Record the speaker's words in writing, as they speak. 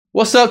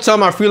What's up to all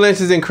my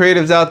freelancers and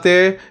creatives out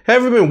there?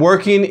 Have you been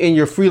working in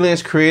your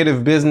freelance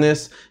creative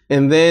business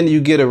and then you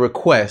get a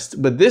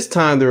request, but this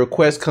time the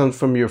request comes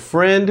from your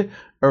friend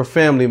or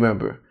family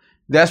member?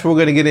 That's what we're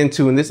going to get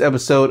into in this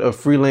episode of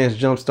Freelance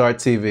Jumpstart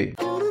TV.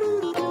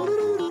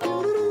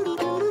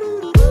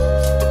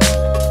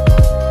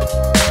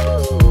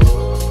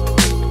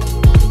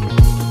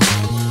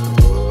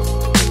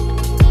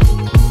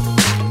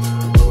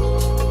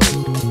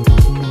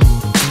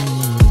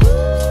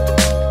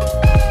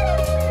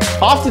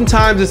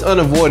 Oftentimes it's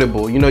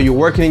unavoidable. You know, you're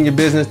working in your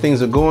business,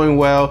 things are going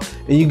well,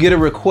 and you get a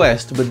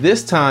request, but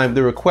this time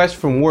the request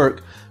from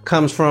work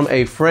comes from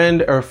a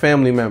friend or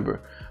family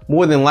member.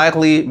 More than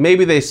likely,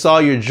 maybe they saw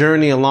your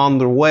journey along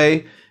the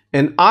way,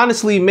 and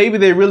honestly, maybe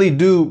they really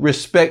do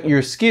respect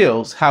your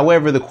skills.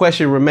 However, the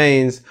question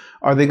remains,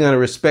 are they going to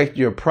respect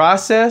your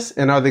process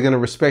and are they going to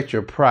respect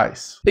your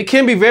price? It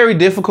can be very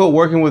difficult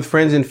working with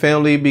friends and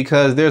family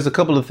because there's a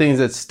couple of things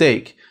at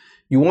stake.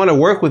 You want to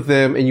work with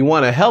them and you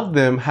want to help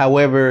them.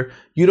 However,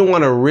 you don't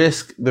want to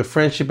risk the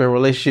friendship and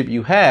relationship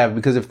you have,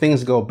 because if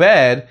things go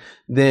bad,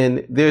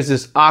 then there's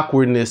this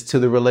awkwardness to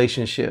the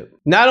relationship.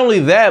 Not only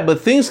that, but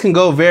things can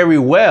go very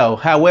well.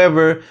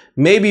 However,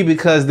 maybe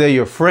because they're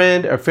your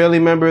friend or family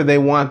member, they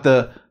want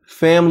the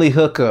family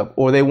hookup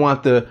or they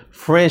want the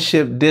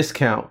friendship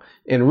discount.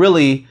 And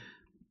really,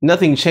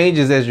 nothing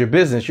changes as your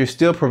business. You're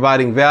still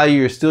providing value,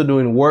 you're still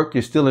doing work,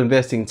 you're still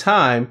investing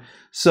time.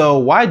 So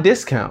why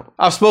discount?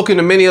 I've spoken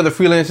to many other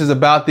freelancers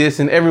about this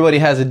and everybody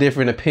has a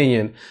different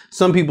opinion.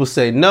 Some people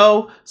say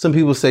no, some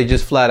people say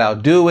just flat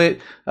out do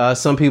it.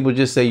 Some people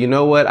just say, you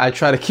know what, I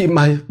try to keep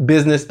my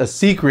business a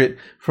secret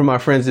from my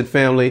friends and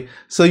family.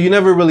 So you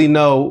never really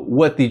know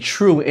what the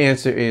true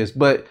answer is.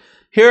 But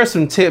here are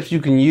some tips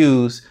you can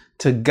use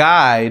to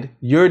guide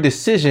your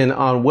decision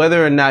on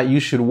whether or not you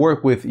should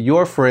work with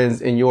your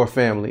friends and your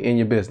family in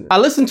your business. I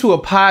listen to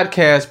a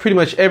podcast pretty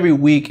much every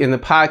week, and the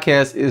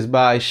podcast is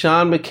by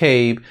Sean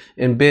McCabe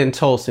and Ben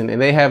Tolson,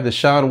 and they have the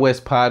Sean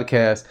West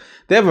podcast.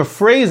 They have a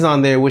phrase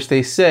on there which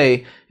they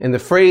say, and the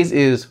phrase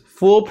is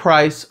full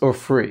price or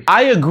free.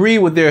 I agree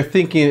with their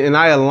thinking and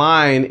I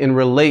align and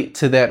relate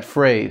to that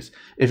phrase.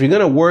 If you're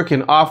gonna work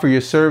and offer your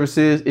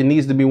services, it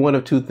needs to be one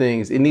of two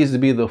things. It needs to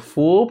be the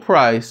full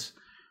price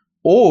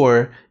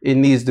or it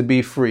needs to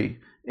be free.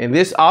 And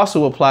this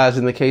also applies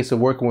in the case of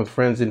working with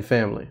friends and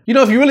family. You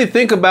know, if you really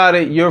think about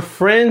it, your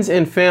friends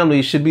and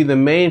family should be the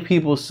main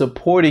people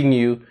supporting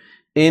you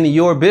in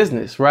your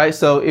business, right?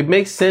 So it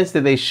makes sense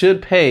that they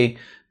should pay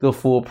the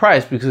full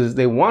price because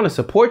they want to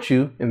support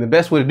you. And the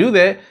best way to do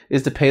that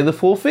is to pay the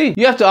full fee.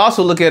 You have to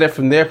also look at it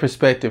from their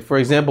perspective. For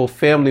example,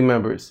 family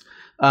members.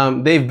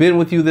 They've been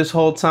with you this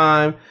whole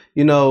time.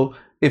 You know,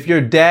 if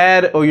your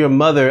dad or your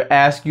mother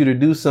asks you to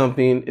do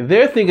something,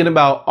 they're thinking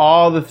about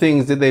all the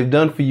things that they've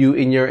done for you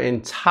in your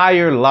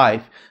entire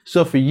life.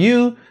 So for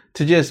you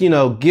to just,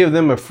 give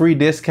them a free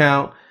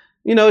discount,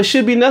 it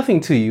should be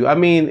nothing to you. I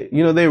mean,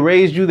 they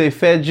raised you, they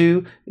fed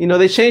you,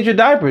 they changed your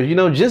diapers,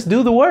 just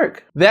do the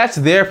work. That's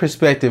their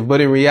perspective.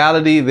 But in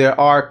reality, there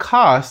are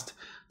costs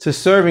to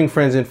serving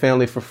friends and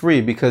family for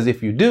free, because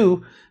if you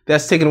do,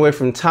 that's taken away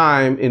from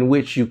time in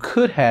which you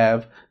could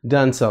have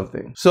done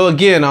something. So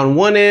again, on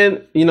one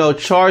end,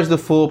 charge the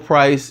full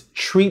price,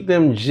 treat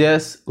them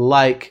just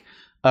like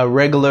a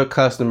regular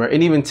customer,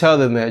 and even tell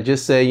them that.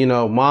 Just say,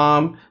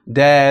 mom,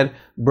 dad,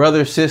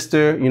 brother,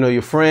 sister,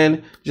 your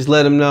friend, just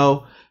let them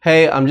know,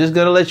 hey, I'm just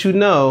gonna let you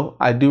know,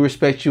 I do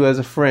respect you as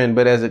a friend,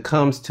 but as it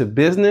comes to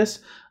business,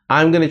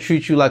 I'm gonna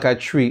treat you like I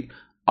treat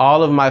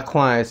all of my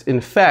clients.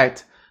 In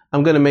fact,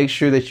 I'm gonna make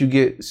sure that you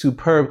get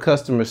superb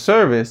customer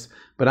service,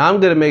 but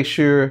I'm gonna make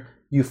sure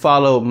you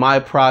follow my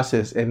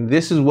process, and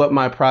this is what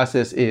my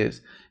process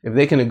is. If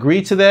they can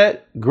agree to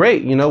that,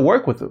 great,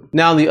 work with them.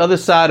 Now, on the other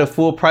side of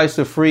full price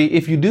or free,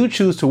 if you do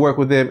choose to work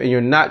with them and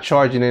you're not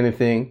charging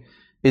anything,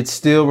 it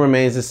still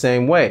remains the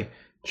same way.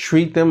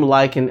 Treat them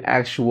like an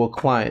actual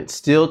client.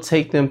 Still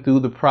take them through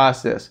the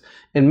process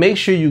and make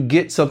sure you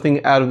get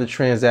something out of the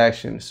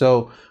transaction.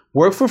 So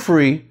work for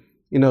free,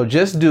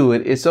 just do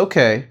it. It's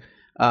okay.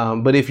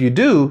 But if you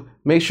do,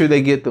 make sure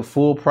they get the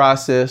full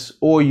process,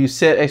 or you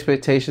set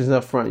expectations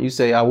up front. You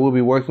say, I will be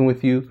working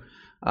with you.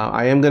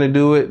 I am going to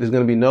do it. There's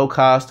going to be no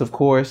cost, of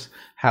course.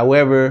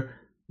 However,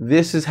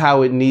 this is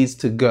how it needs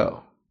to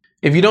go.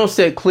 If you don't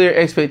set clear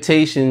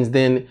expectations,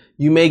 then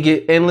you may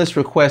get endless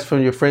requests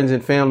from your friends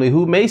and family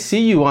who may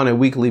see you on a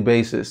weekly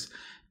basis,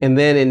 and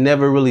then it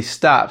never really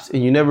stops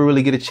and you never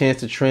really get a chance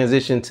to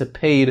transition to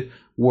paid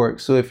work.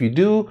 So if you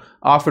do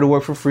offer to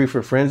work for free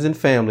for friends and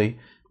family,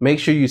 make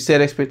sure you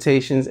set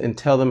expectations and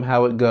tell them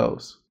how it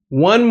goes.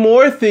 One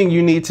more thing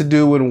you need to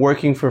do when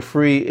working for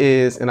free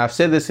is, and I've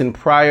said this in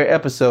prior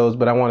episodes,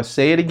 but I want to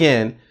say it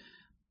again.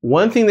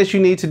 One thing that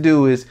you need to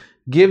do is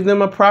give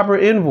them a proper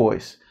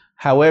invoice.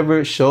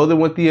 However, show them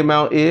what the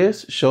amount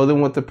is, show them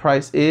what the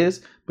price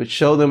is, but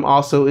show them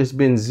also it's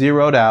been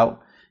zeroed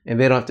out and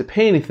they don't have to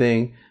pay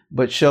anything,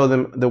 but show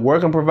them the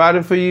work I'm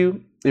providing for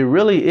you, it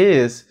really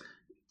is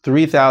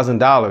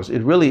 $3,000.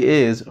 It really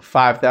is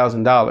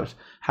 $5,000.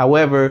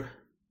 However,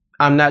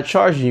 I'm not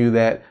charging you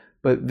that.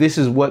 but this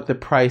is what the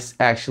price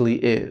actually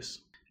is.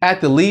 At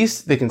the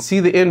least, they can see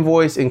the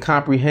invoice and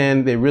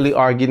comprehend they really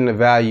are getting the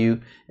value,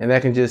 and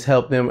that can just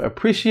help them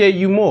appreciate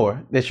you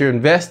more, that you're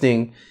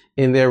investing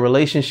in their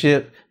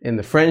relationship, in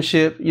the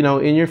friendship,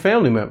 in your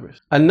family members.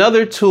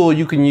 Another tool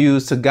you can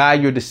use to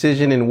guide your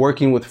decision in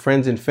working with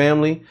friends and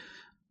family: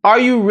 are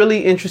you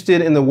really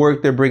interested in the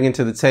work they're bringing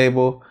to the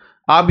table?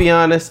 I'll be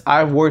honest,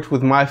 I've worked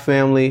with my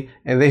family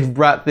and they've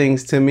brought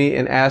things to me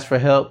and asked for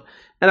help,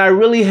 and I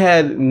really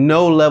had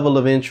no level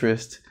of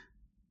interest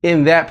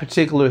in that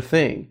particular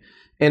thing.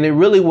 And it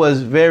really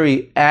was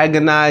very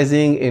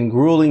agonizing and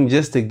grueling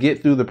just to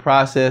get through the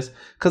process,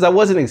 because I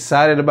wasn't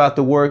excited about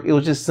the work. It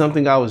was just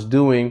something I was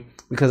doing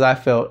because I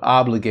felt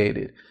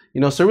obligated.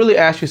 So really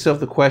ask yourself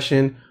the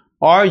question,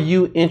 are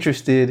you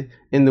interested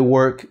in the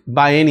work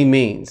by any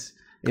means?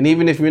 And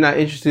even if you're not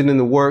interested in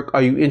the work,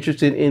 are you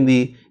interested in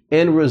the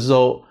end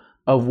result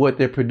of what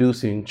they're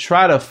producing?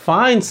 Try to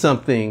find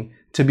something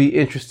to be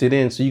interested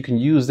in so you can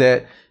use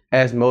that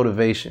as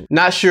motivation.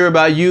 Not sure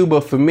about you,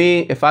 but for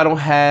me, if I don't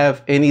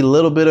have any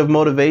little bit of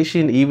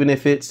motivation, even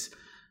if it's,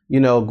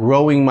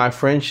 growing my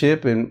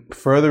friendship and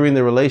furthering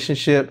the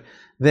relationship,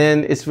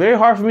 then it's very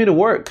hard for me to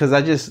work, because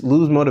I just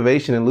lose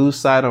motivation and lose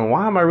sight on,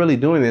 why am I really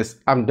doing this?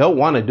 I don't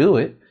want to do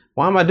it.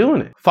 Why am I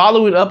doing it?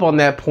 Following up on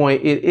that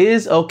point, it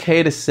is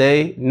okay to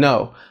say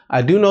no.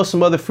 I do know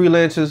some other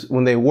freelancers,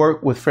 when they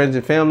work with friends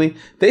and family,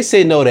 they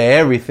say no to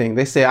everything.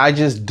 They say, I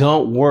just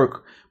don't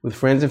work with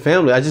friends and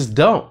family. I just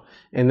don't.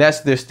 And that's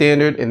their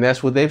standard, and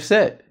that's what they've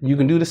said. You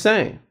can do the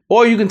same.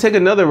 Or you can take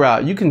another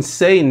route. You can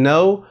say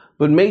no,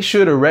 but make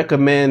sure to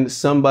recommend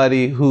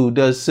somebody who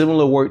does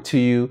similar work to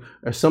you,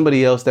 or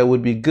somebody else that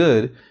would be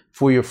good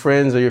for your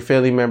friends or your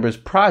family members'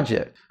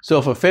 project. So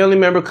if a family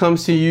member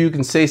comes to you, you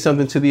can say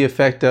something to the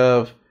effect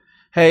of,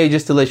 hey,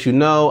 just to let you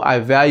know, I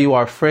value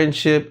our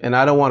friendship and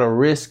I don't want to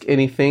risk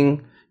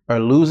anything or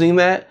losing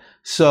that.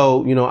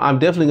 So, I'm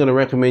definitely going to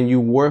recommend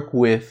you work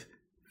with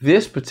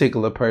this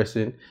particular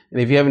person. And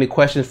if you have any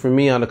questions for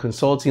me on a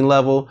consulting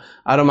level,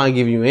 I don't mind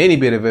giving you any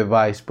bit of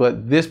advice,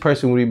 but this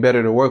person would be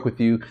better to work with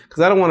you,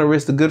 because I don't want to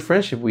risk the good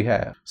friendship we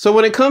have. So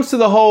when it comes to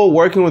the whole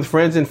working with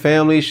friends and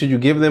family, should you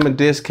give them a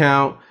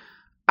discount?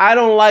 I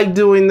don't like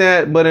doing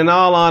that, but in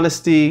all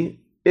honesty,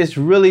 it's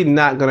really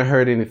not going to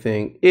hurt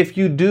anything. If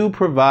you do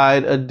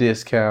provide a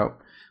discount,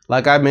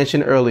 like I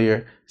mentioned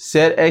earlier,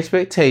 set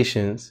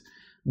expectations,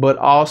 but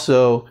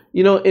also,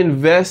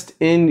 invest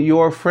in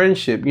your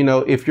friendship.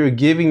 If you're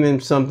giving them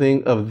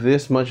something of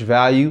this much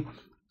value,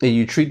 and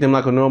you treat them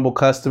like a normal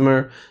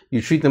customer,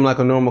 you treat them like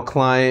a normal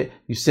client,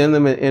 you send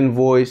them an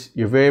invoice,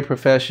 you're very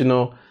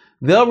professional,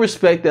 they'll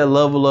respect that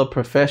level of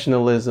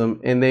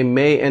professionalism, and they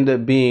may end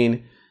up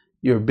being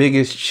your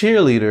biggest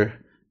cheerleader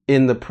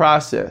in the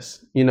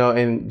process,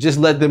 and just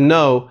let them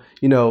know,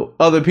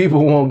 other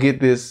people won't get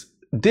this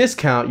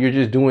discount. You're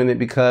just doing it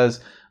because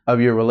of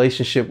your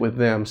relationship with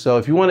them. So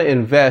if you want to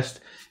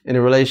invest in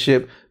a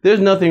relationship, there's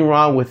nothing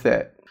wrong with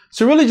that.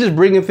 So really just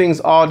bringing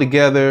things all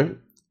together,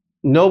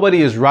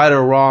 nobody is right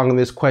or wrong in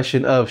this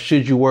question of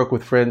should you work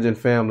with friends and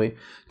family.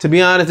 To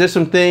be honest, there's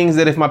some things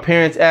that if my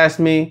parents asked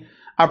me,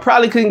 I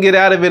probably couldn't get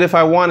out of it if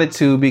I wanted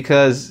to,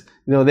 because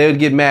they would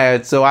get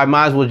mad. So I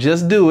might as well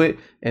just do it,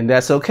 and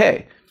that's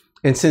okay.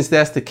 And since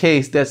that's the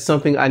case, that's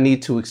something I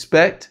need to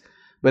expect.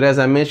 But as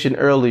I mentioned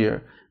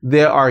earlier,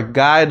 there are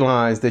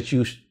guidelines that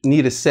you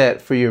need to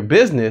set for your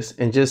business,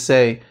 and just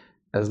say,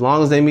 as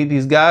long as they meet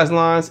these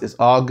guidelines, it's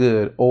all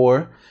good.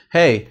 Or,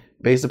 hey,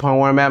 based upon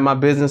where I'm at in my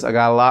business, I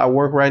got a lot of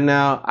work right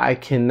now, I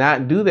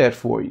cannot do that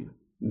for you.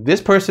 This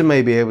person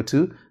may be able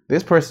to,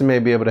 this person may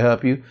be able to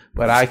help you,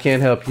 but I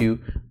can't help you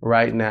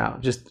right now.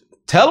 Just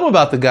tell them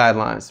about the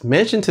guidelines,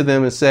 mention to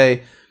them and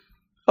say,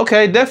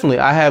 okay, definitely,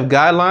 I have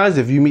guidelines.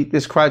 If you meet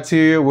this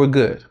criteria, we're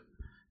good.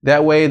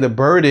 That way, the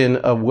burden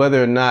of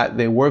whether or not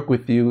they work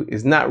with you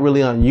is not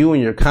really on you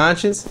and your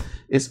conscience.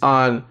 It's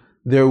on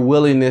their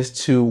willingness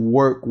to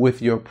work with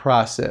your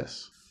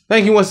process.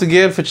 Thank you once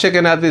again for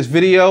checking out this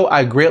video.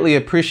 I greatly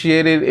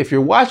appreciate it. If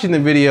you're watching the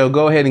video,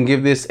 go ahead and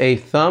give this a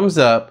thumbs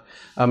up.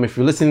 If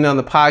you're listening on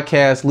the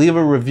podcast, leave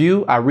a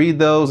review. I read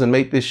those and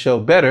make this show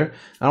better.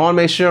 I want to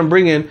make sure I'm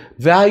bringing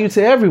value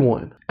to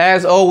everyone.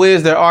 As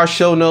always, there are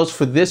show notes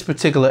for this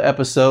particular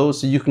episode,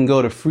 so you can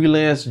go to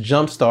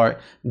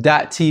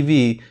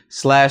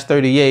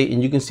freelancejumpstart.tv/38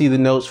 and you can see the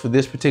notes for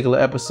this particular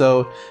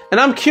episode. And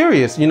I'm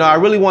curious, I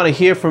really want to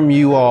hear from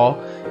you all.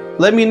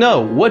 Let me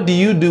know, what do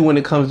you do when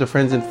it comes to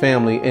friends and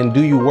family? And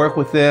do you work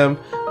with them?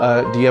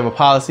 Do you have a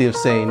policy of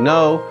saying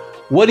no?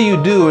 What do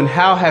you do, and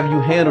how have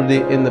you handled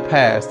it in the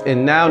past?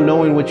 And now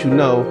knowing what you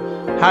know,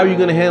 how are you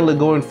going to handle it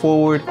going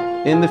forward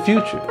in the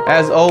future?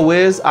 As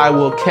always, I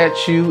will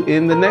catch you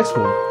in the next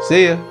one.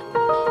 See ya.